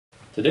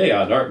Today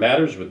on Art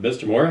Matters with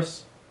Mr.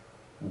 Morris,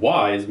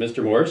 why is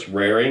Mr. Morris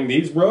wearing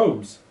these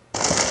robes?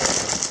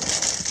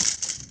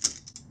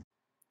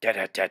 Da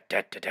da da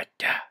da da da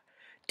da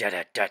da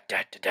da da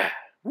da da da.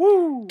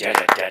 Woo! Da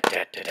da da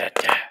da da da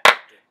da.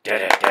 Da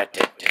da da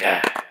da da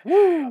da.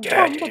 Woo!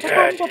 Da da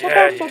da da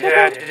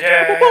da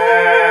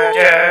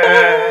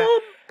da.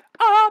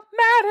 Art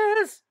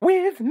Matters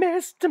with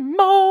Mr.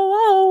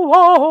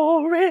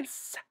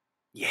 Morris.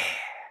 Yeah.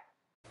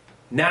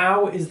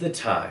 Now is the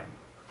time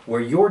where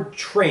your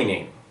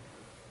training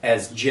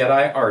as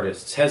Jedi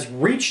artists has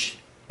reached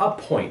a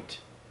point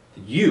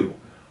that you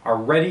are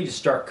ready to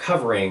start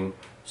covering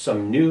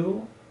some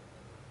new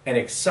and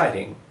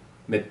exciting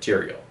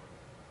material.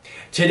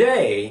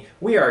 Today,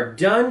 we are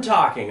done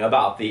talking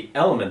about the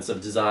elements of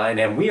design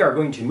and we are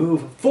going to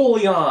move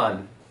fully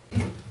on,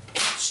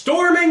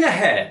 storming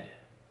ahead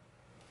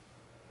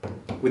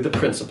with the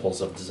principles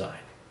of design.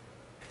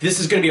 This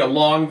is going to be a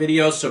long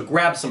video, so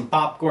grab some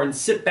popcorn,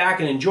 sit back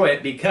and enjoy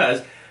it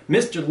because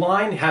Mr.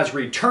 Line has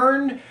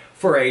returned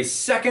for a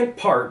second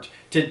part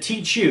to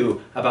teach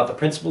you about the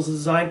principles of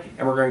design,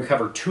 and we're going to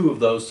cover two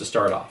of those to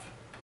start off.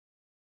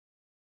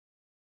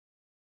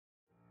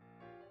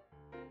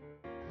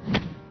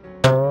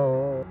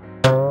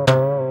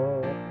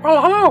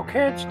 Well, hello,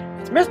 kids.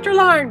 It's Mr.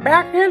 Line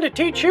back again to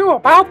teach you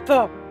about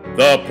the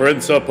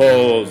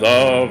principles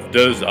of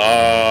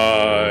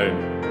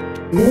design.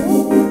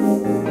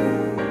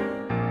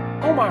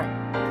 Oh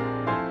my.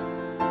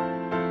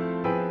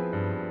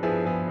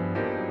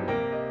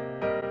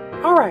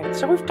 Alright,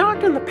 so we've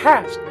talked in the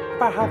past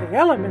about how the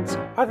elements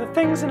are the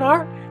things in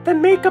art that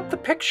make up the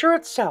picture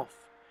itself.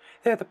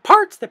 They're the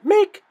parts that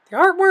make the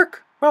artwork,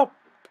 well,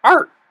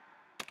 art.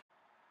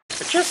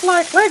 But just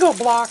like Lego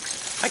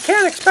blocks, I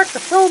can't expect to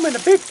throw them in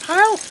a big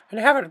pile and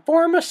have it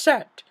form a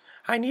set.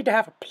 I need to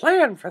have a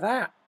plan for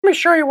that. Let me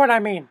show you what I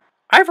mean.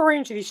 I've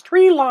arranged these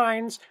three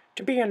lines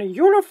to be in a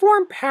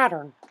uniform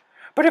pattern.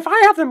 But if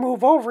I have them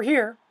move over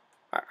here,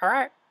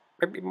 alright,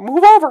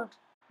 move over.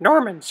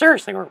 Norman,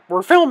 seriously,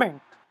 we're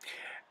filming.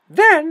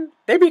 Then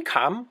they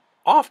become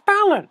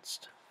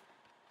off-balanced.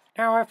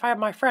 Now if I have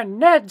my friend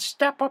Ned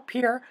step up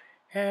here,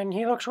 and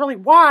he looks really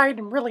wide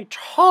and really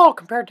tall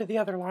compared to the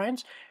other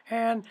lines,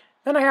 and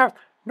then I have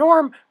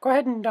Norm go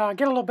ahead and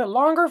get a little bit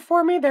longer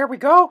for me, there we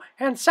go,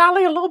 and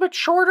Sally a little bit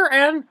shorter,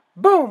 and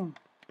boom!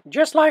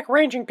 Just like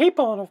arranging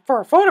people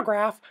for a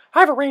photograph,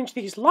 I've arranged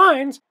these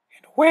lines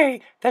in a way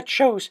that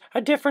shows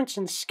a difference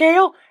in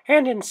scale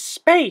and in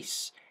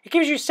space. It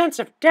gives you a sense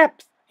of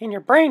depth in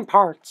your brain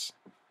parts.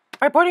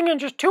 By putting in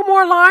just two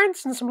more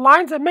lines and some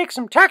lines that make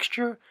some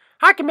texture,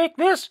 I can make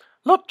this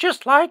look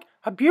just like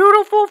a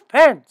beautiful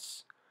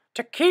fence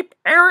to keep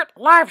errant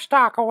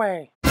livestock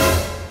away.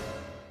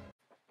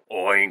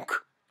 Oink.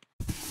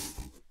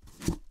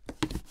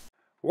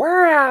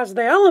 Whereas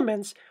the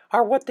elements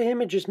are what the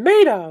image is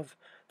made of,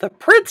 the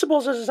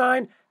principles of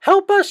design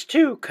help us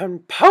to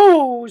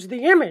compose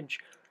the image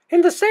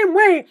in the same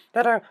way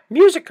that a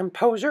music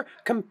composer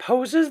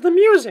composes the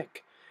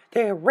music.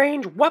 They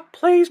arrange what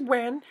plays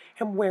when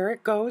and where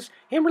it goes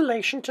in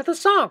relation to the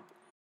song.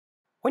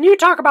 When you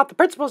talk about the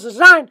principles of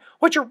design,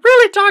 what you're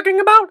really talking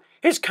about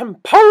is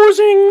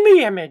composing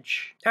the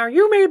image. Now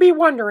you may be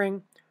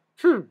wondering,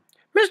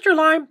 Mr.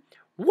 Lime,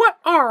 what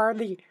are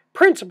the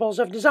principles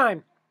of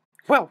design?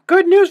 Well,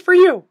 good news for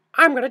you.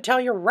 I'm going to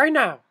tell you right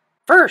now.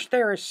 First,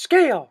 there is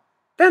scale.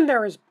 Then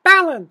there is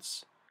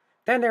balance.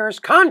 Then there is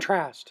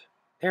contrast.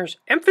 There's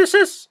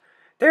emphasis.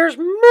 There's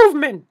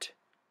movement.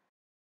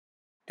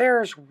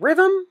 There's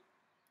rhythm,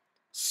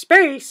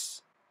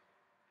 space,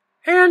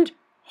 and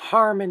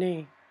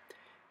harmony.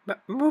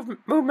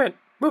 Movement.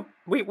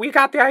 We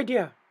got the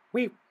idea.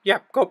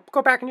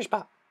 Go back in your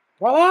spot.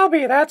 Well,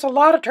 Albie, that's a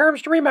lot of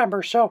terms to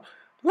remember, so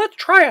let's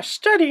try a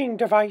studying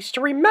device to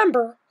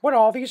remember what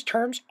all these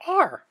terms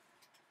are.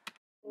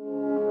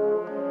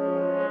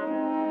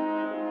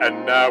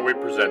 And now we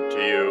present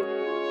to you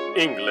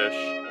English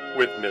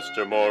with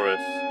Mr. Morris.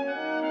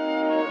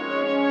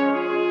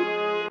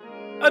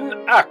 An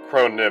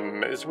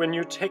acronym is when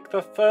you take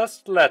the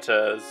first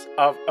letters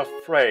of a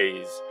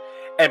phrase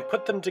and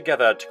put them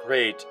together to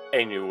create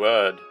a new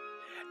word.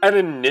 An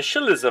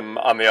initialism,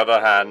 on the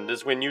other hand,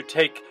 is when you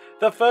take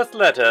the first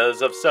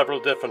letters of several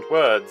different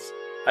words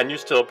and you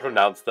still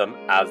pronounce them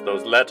as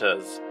those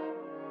letters.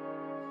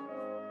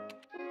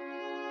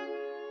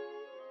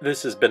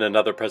 This has been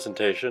another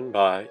presentation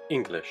by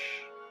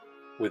English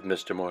with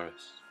Mr.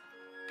 Morris.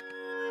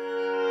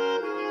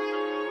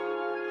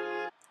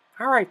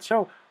 Alright,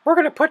 so we're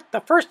going to put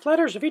the first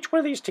letters of each one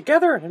of these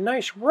together in a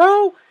nice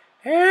row,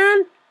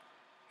 and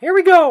here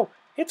we go.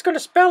 It's going to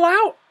spell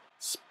out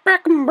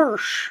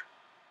Speckmbersh.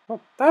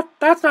 Well,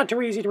 that's not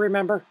too easy to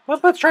remember.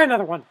 Let's try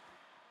another one.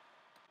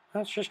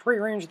 Let's just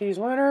rearrange these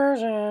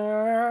letters.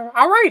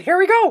 Alright, here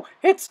we go.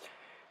 It's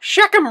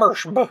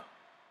Scheckemmersh.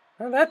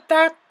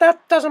 That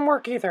doesn't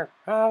work either.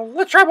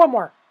 Let's try one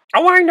more.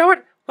 Oh, I know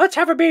it. Let's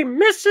have it be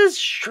Mrs.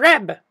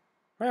 Shreb.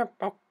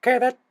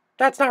 Okay,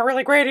 that's not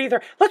really great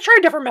either. Let's try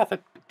a different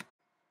method.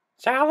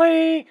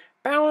 Sally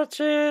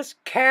balances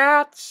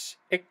cats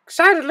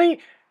excitedly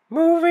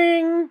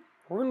moving,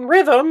 in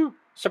rhythm,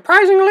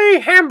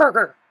 surprisingly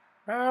hamburger.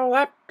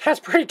 Well, that's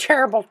pretty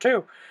terrible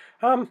too.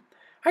 I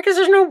guess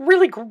there's no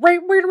really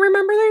great way to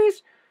remember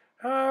these,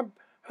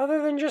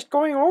 other than just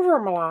going over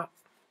them a lot.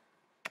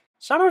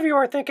 Some of you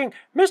are thinking,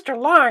 Mr.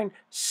 Line,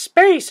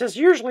 space is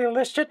usually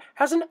listed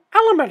as an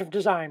element of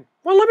design.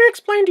 Well, let me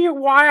explain to you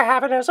why I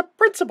have it as a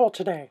principle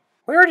today.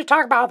 We already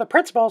talked about how the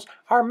principles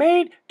are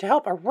made to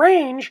help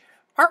arrange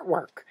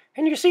artwork.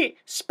 And you see,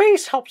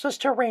 space helps us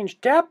to arrange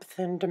depth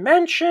and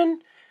dimension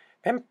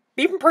and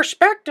even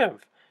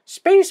perspective.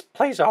 Space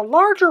plays a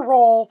larger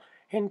role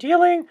in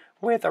dealing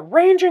with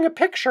arranging a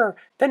picture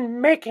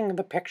than making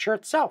the picture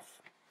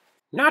itself.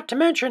 Not to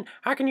mention,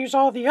 I can use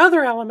all the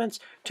other elements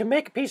to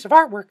make a piece of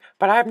artwork,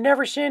 but I've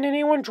never seen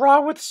anyone draw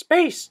with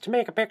space to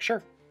make a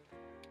picture.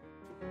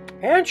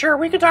 And sure,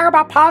 we can talk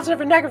about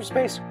positive and negative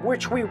space,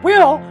 which we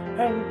will,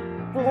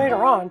 and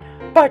later on,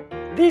 but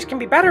these can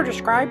be better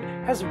described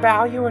as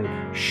value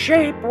and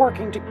shape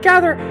working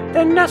together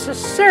than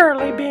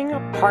necessarily being a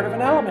part of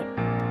an element.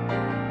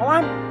 Well,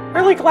 I'm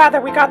really glad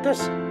that we got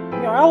this,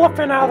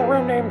 elephant out of the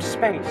room named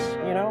space,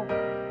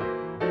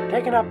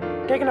 taking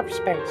up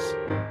space.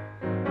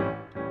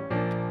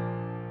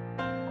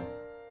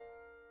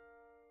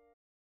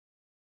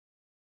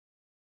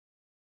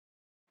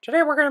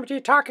 Today we're going to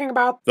be talking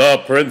about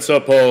the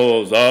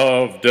principles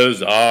of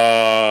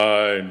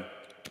design.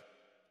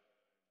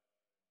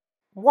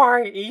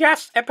 Why,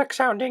 yes,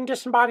 epic-sounding,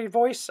 disembodied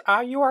voice,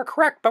 you are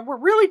correct, but we're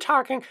really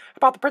talking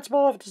about the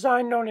principle of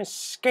design known as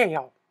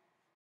scale.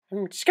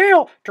 And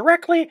scale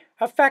directly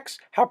affects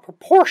how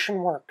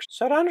proportion works.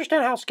 So to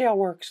understand how scale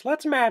works,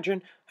 let's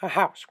imagine a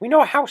house. We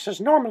know a house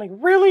is normally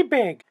really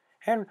big,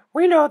 and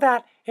we know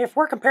that if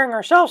we're comparing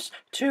ourselves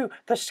to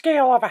the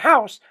scale of a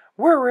house,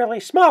 we're really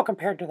small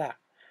compared to that.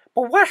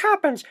 But what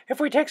happens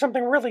if we take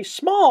something really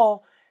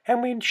small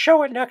and we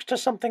show it next to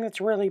something that's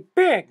really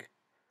big,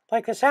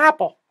 like this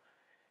apple?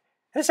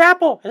 This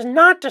apple is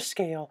not to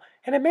scale,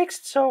 and it makes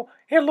it so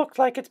it looks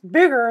like it's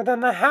bigger than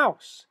the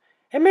house.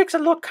 It makes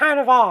it look kind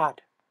of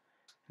odd.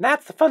 And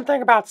that's the fun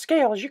thing about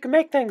scale, is you can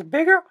make things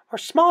bigger or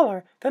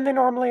smaller than they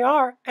normally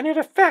are, and it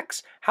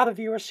affects how the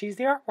viewer sees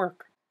the artwork.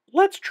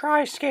 Let's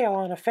try scale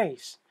on a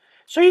face.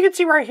 So you can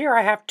see right here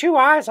I have two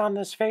eyes on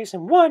this face,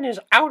 and one is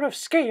out of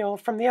scale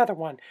from the other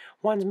one.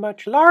 One's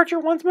much larger,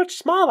 one's much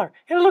smaller,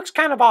 and it looks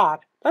kind of odd.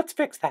 Let's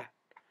fix that.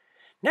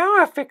 Now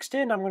I've fixed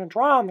it, and I'm going to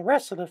draw on the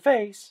rest of the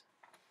face.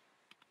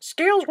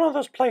 Scale is one of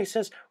those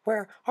places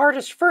where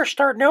artists first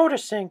start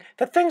noticing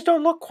that things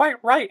don't look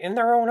quite right in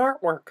their own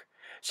artwork.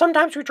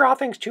 Sometimes we draw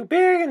things too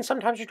big, and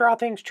sometimes we draw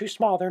things too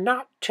small. They're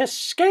not to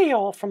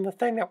scale from the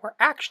thing that we're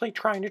actually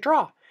trying to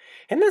draw.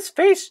 In this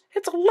face,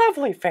 it's a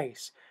lovely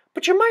face,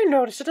 but you might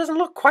notice it doesn't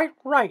look quite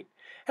right.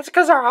 That's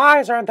because our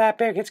eyes aren't that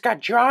big. It's got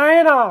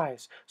giant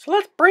eyes. So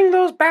let's bring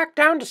those back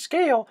down to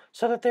scale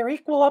so that they're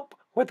equal up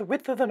with the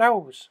width of the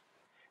nose.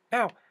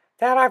 Now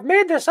that I've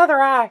made this other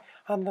eye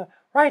on the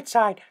right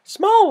side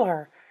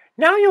smaller,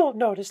 now you'll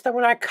notice that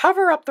when I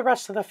cover up the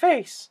rest of the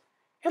face,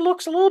 it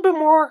looks a little bit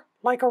more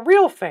like a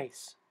real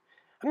face.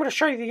 I'm going to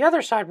show you the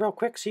other side real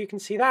quick so you can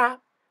see that.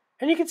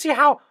 And you can see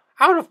how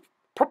out of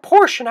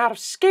proportion, out of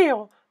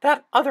scale,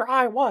 that other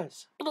eye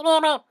was.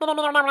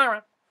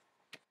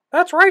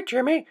 That's right,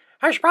 Jimmy.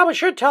 I probably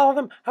should tell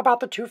them about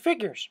the two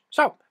figures.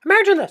 So,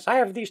 imagine this. I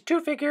have these two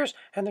figures,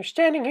 and they're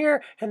standing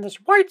here in this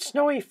white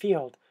snowy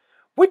field.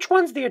 Which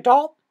one's the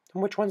adult,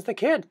 and which one's the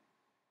kid?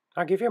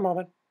 I'll give you a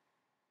moment.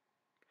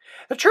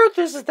 The truth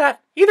is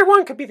that either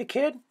one could be the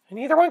kid, and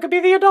either one could be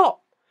the adult.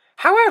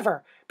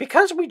 However,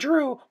 because we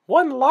drew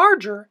one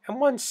larger and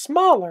one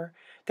smaller,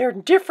 they're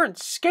in different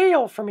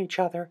scale from each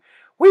other,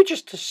 we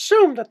just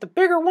assume that the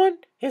bigger one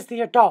is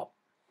the adult.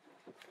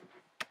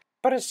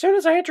 But as soon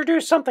as I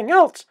introduce something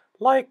else,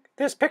 like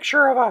this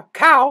picture of a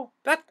cow,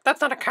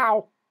 that's not a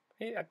cow.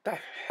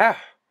 A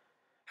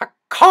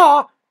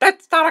car,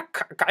 that's not a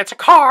car, it's a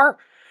car.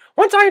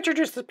 Once I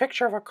introduce the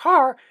picture of a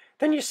car,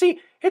 then you see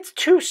it's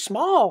too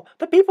small.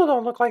 The people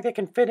don't look like they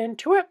can fit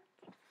into it.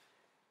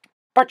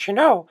 But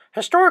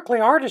historically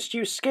artists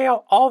use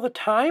scale all the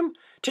time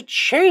to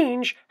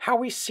change how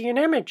we see an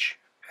image.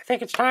 I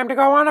think it's time to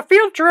go on a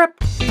field trip.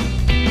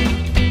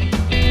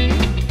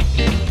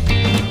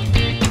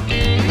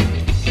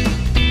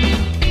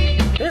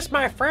 This,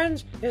 my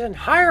friends, is in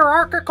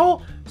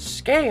hierarchical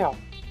scale.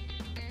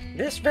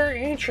 This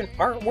very ancient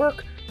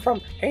artwork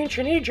from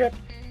ancient Egypt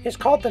is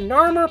called the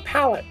Narmer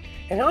palette,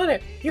 and on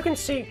it you can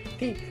see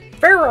the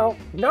pharaoh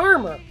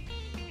Narmer.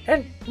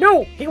 And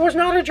no, he was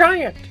not a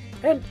giant,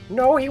 and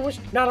no, he was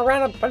not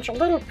around a bunch of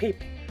little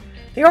people.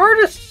 The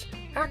artists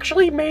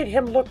actually made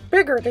him look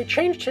bigger. They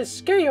changed his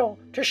scale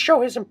to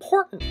show his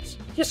importance.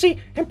 You see,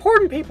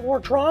 important people were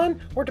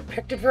drawn or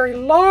depicted very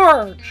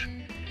large,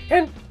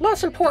 and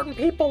less important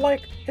people,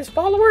 like his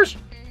followers,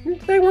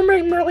 they were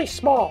made really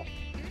small.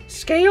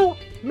 Scale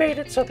made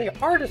it so the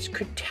artists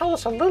could tell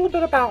us a little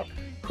bit about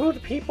who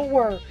the people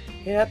were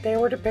that they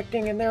were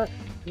depicting in their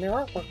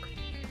artwork.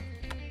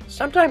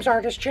 Sometimes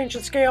artists change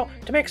the scale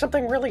to make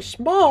something really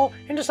small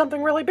into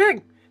something really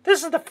big.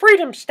 this is the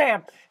Freedom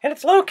Stamp, and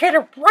it's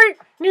located right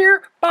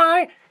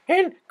nearby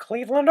in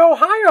Cleveland,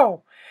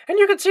 Ohio. And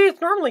you can see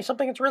it's normally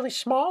something that's really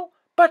small,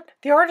 but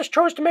the artist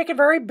chose to make it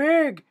very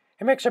big.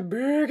 It makes a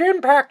big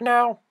impact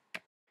now.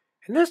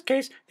 In this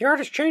case, the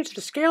artist changed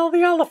the scale of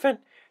the elephant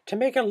to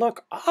make it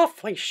look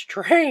awfully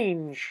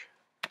strange.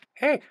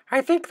 Hey,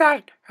 I think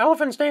that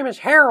elephant's name is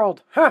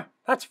Harold. Huh,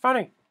 that's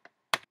funny.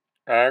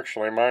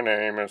 Actually, my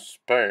name is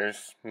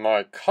Space.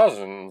 My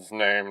cousin's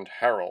named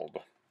Harold.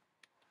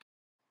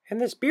 In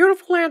this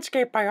beautiful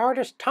landscape by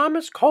artist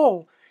Thomas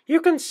Cole,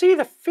 you can see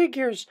the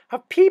figures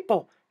of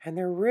people, and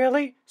they're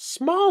really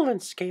small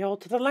in scale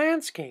to the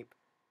landscape.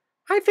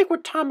 I think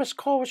what Thomas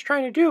Cole was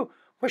trying to do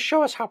was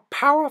show us how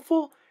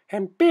powerful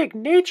and big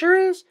nature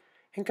is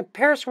in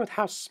comparison with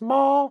how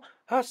small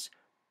us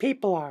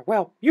people are.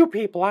 Well, you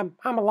people, I'm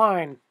a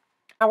line.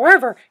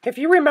 However, if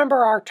you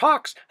remember our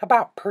talks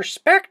about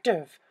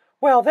perspective,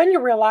 well, then you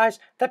realize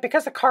that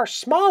because the car's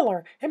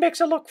smaller, it makes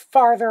it look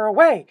farther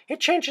away. It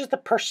changes the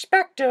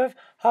perspective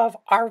of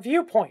our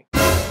viewpoint.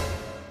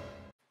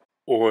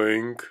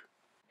 Oink.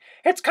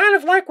 It's kind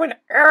of like when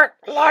Eric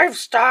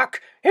Livestock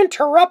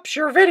interrupts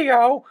your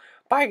video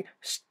by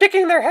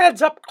sticking their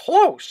heads up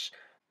close.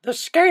 The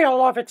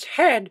scale of its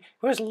head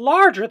was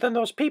larger than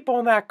those people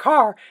in that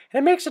car, and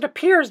it makes it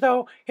appear as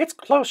though it's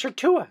closer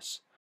to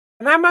us.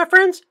 And that, my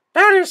friends,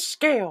 that is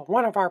scale,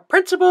 one of our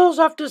principles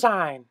of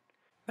design.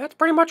 That's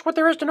pretty much what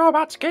there is to know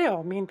about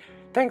scale. I mean,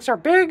 things are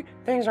big,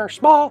 things are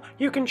small.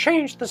 You can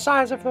change the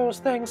size of those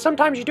things.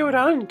 Sometimes you do it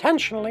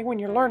unintentionally when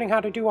you're learning how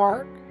to do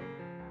art.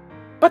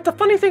 But the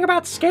funny thing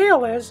about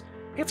scale is,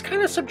 it's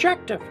kind of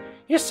subjective.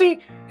 You see,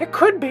 it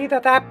could be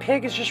that that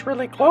pig is just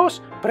really close,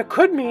 but it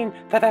could mean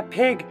that that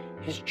pig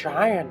is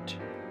giant.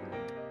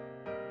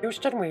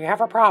 Houston, we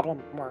have a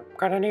problem. We're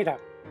gonna need a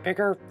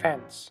bigger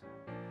fence.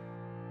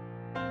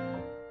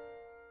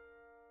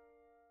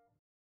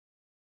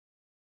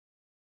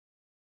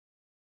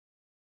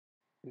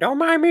 Don't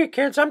mind me,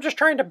 kids. I'm just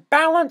trying to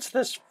balance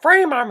this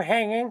frame I'm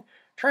hanging,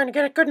 trying to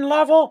get it good and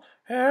level.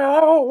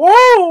 Whoa!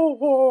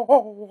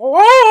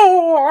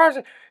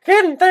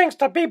 Getting things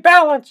to be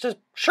balanced is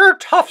sure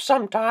tough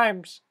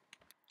sometimes.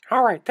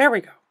 All right, there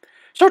we go.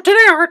 So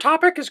today our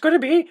topic is going to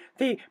be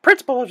the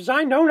principle of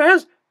design known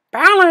as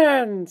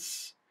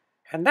balance.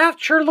 And that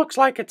sure looks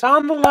like it's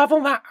on the level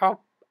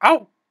now.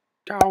 Oh,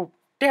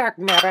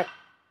 dagnabbit.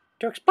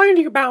 To explain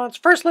to you balance,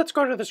 first let's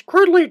go to this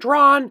crudely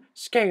drawn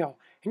scale.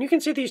 And you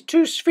can see these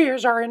two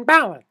spheres are in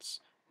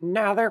balance.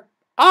 Now they're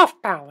off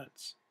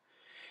balance.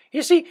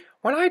 You see,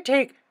 when I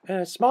take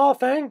a small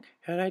thing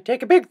and I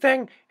take a big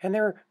thing and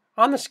they're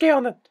on the scale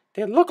and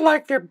they look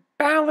like they're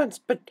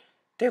balanced, but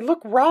they look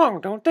wrong,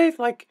 don't they?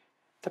 Like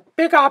the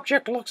big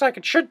object looks like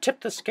it should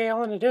tip the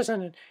scale and it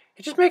isn't. And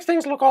it just makes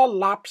things look all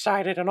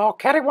lopsided and all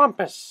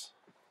cattywampus.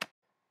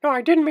 No,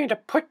 I didn't mean to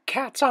put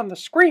cats on the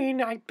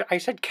screen. I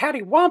said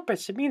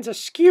cattywampus. It means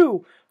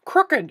askew,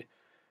 crooked.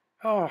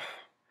 Oh,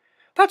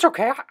 that's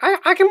okay.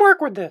 I can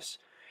work with this.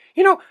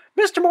 You know,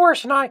 Mr.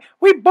 Morris and I,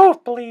 we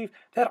both believe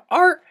that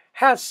art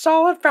has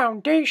solid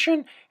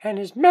foundation and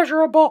is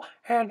measurable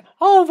and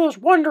all of those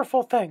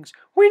wonderful things.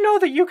 We know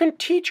that you can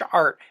teach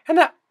art and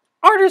that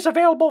art is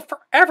available for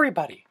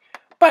everybody.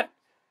 But,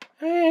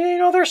 you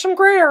know, there's some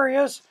gray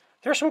areas.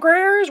 There's some gray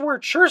areas where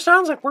it sure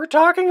sounds like we're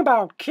talking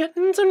about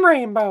kittens and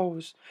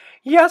rainbows.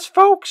 Yes,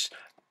 folks,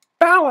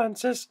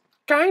 balance is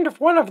kind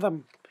of one of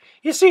them.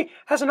 You see,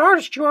 as an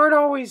artist, you aren't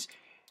always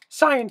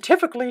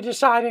scientifically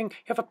deciding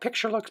if a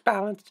picture looks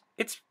balanced.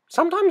 It's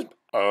sometimes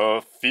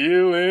a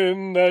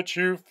feeling that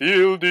you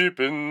feel deep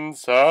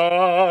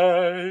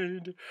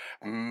inside.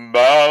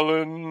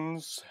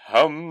 Balance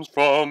comes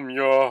from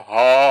your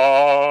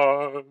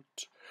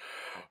heart.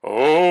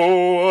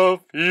 Oh, a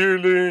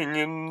feeling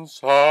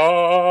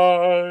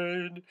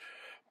inside.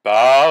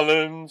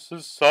 Balance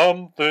is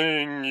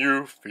something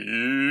you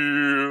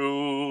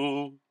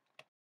feel.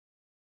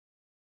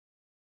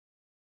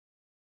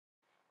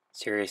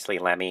 Seriously,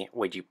 Lemmy,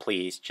 would you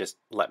please just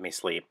let me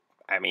sleep?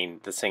 I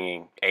mean, the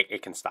singing,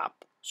 it can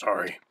stop.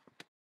 Sorry.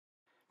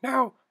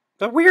 Now,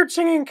 the weird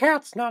singing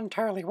cat's not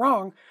entirely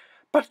wrong,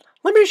 but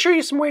let me show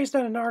you some ways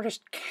that an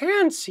artist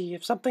can see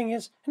if something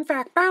is, in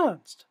fact,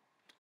 balanced.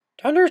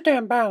 To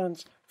understand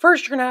balance,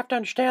 first you're going to have to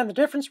understand the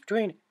difference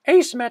between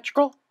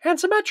asymmetrical and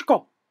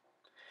symmetrical.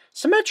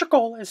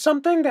 Symmetrical is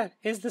something that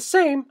is the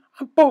same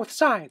on both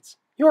sides.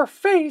 Your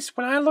face,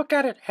 when I look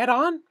at it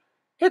head-on,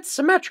 it's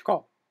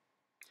symmetrical.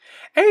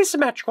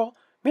 Asymmetrical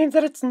means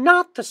that it's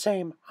not the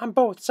same on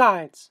both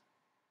sides.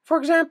 For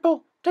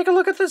example, take a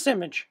look at this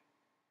image.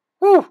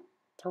 Whew,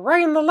 the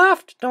right and the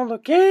left don't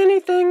look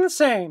anything the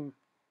same.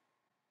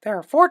 There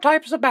are 4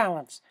 types of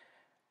balance: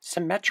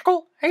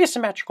 symmetrical,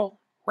 asymmetrical,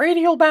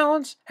 radial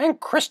balance, and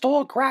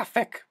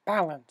crystallographic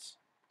balance.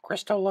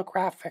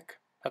 Crystallographic,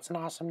 that's an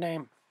awesome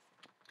name.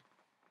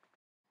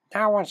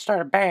 Now I want to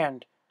start a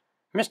band,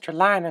 Mr.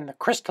 Line and the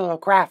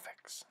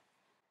Crystallographics.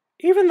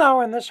 Even though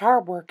in this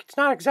artwork it's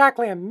not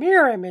exactly a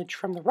mirror image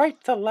from the right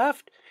to the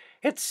left,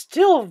 it's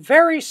still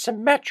very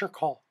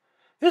symmetrical.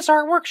 This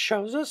artwork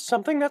shows us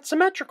something that's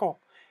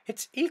symmetrical.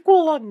 It's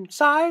equal in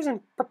size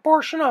and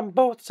proportion on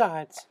both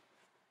sides.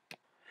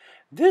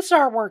 This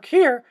artwork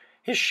here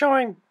is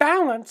showing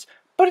balance,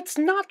 but it's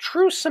not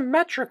true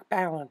symmetric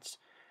balance.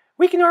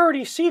 We can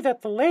already see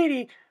that the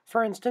lady,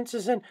 for instance,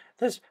 is in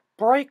this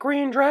bright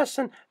green dress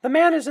and the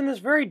man is in this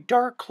very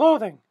dark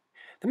clothing.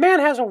 The man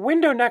has a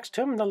window next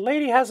to him and the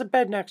lady has a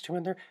bed next to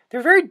him.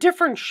 They're very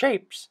different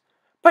shapes.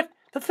 But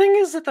the thing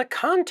is that the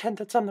content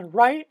that's on the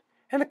right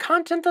and the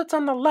content that's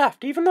on the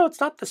left, even though it's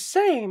not the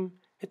same,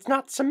 it's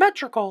not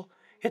symmetrical,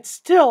 it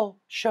still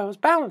shows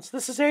balance.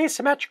 This is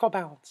asymmetrical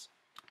balance.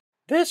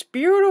 This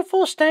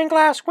beautiful stained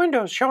glass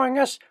window is showing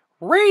us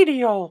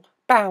radial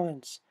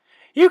balance.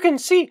 You can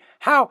see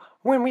how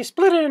when we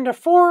split it into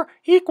 4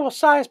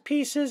 equal-sized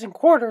pieces and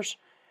quarters,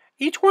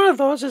 each one of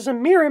those is a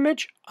mirror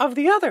image of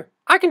the other.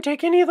 I can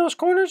take any of those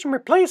corners and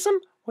replace them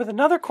with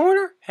another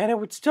corner, and it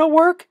would still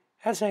work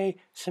as a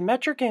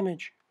symmetric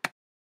image.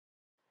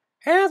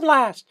 And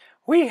last,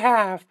 we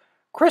have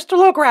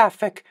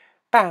crystallographic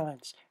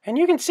balance. And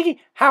you can see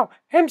how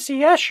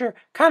M.C. Escher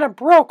kind of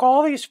broke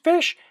all these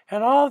fish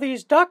and all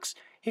these ducks.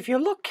 If you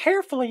look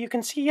carefully, you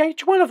can see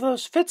each one of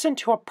those fits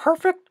into a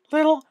perfect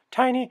little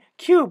tiny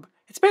cube.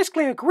 It's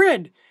basically a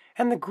grid,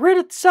 and the grid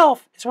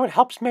itself is what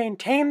helps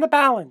maintain the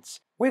balance.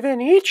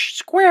 Within each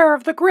square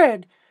of the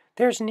grid,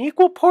 there's an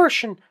equal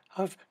portion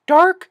of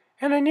dark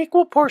and an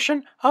equal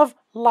portion of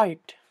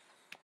light.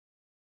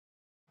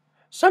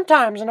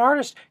 Sometimes an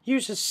artist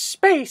uses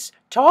space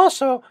to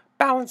also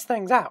balance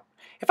things out.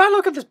 If I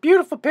look at this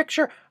beautiful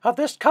picture of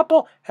this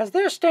couple as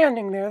they're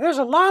standing there, there's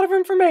a lot of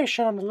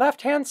information on the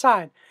left-hand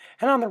side.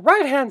 And on the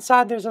right-hand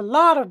side, there's a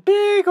lot of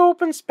big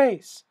open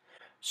space.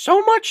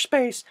 So much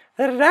space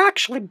that it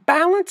actually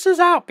balances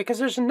out because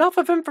there's enough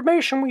of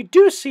information we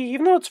do see,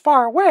 even though it's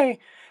far away,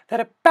 that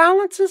it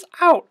balances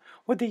out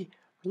with the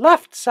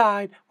left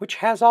side, which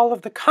has all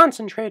of the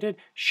concentrated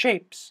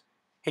shapes.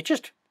 It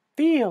just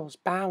feels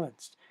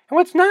balanced. And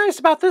what's nice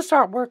about this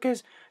artwork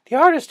is the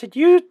artist had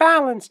used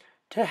balance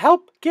to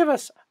help give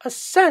us a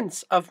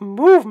sense of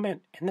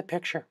movement in the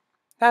picture.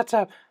 That's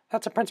a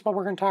principle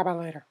we're going to talk about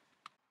later.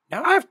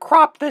 Now I've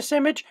cropped this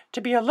image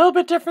to be a little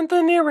bit different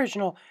than the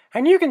original,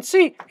 and you can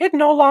see it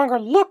no longer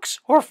looks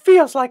or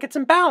feels like it's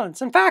in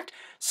balance. In fact,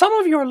 some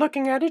of you are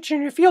looking at it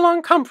and you feel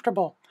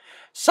uncomfortable.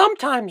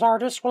 Sometimes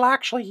artists will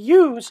actually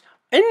use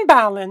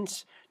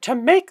imbalance to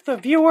make the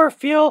viewer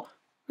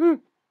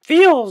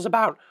feels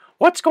about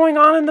what's going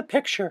on in the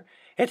picture.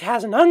 It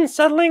has an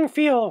unsettling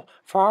feel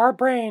for our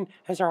brain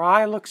as our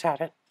eye looks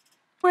at it.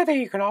 Whether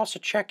you can also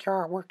check your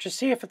artwork to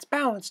see if it's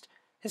balanced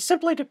is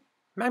simply to,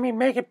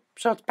 make it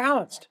so it's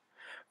balanced.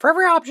 For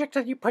every object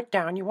that you put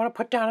down, you want to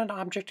put down an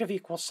object of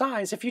equal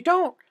size. If you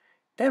don't,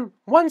 then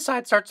one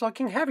side starts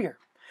looking heavier.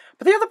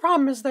 But the other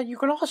problem is that you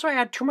can also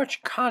add too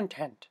much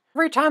content.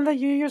 Every time that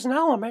you use an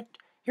element,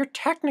 you're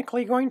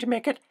technically going to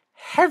make it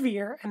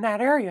heavier in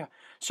that area.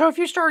 So if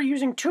you start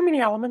using too many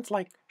elements,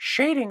 like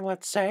shading,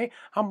 let's say,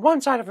 on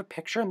one side of a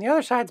picture and the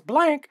other side's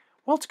blank,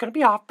 well, it's going to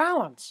be off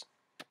balance.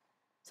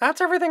 So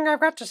that's everything I've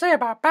got to say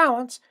about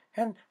balance,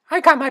 and I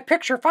got my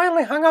picture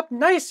finally hung up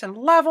nice and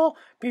level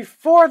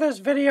before this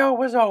video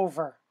was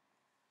over.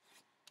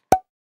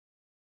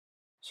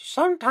 So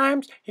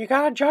sometimes you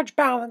gotta judge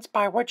balance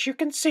by what you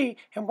can see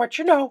and what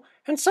you know,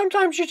 and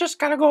sometimes you just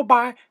gotta go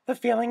by the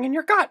feeling in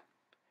your gut.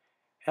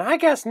 And I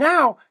guess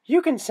now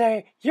you can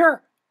say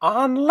you're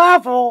on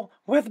level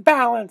with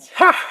balance.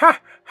 Ha ha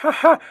ha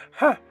ha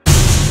ha.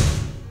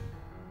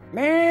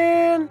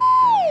 Man,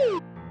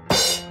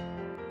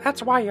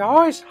 that's why you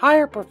always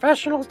hire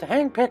professionals to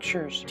hang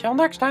pictures. Till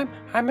next time,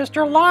 I'm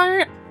Mr.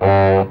 Lion.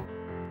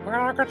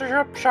 Well, look at the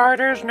upside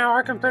is now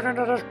I can fit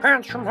into those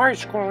pants from high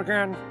school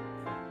again.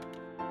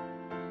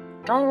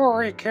 Don't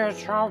worry,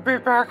 kids. I'll be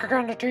back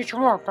again to teach you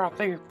more about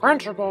the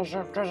principles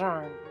of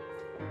design.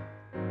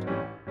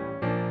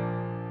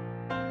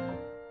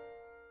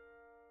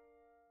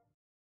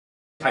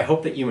 I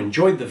hope that you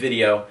enjoyed the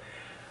video.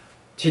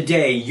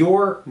 Today,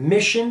 your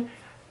mission,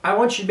 I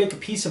want you to make a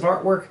piece of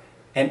artwork,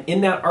 and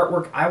in that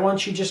artwork, I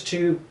want you just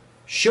to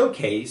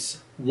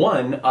showcase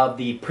one of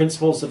the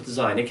principles of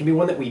design. It can be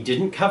one that we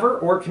didn't cover,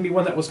 or it can be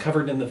one that was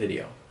covered in the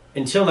video.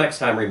 Until next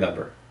time,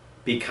 remember,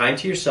 be kind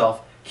to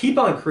yourself, keep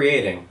on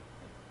creating,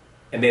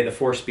 and may the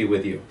force be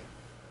with you,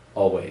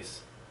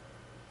 always.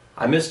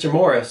 I'm Mr.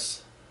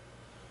 Morris.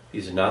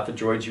 These are not the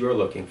droids you are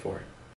looking for.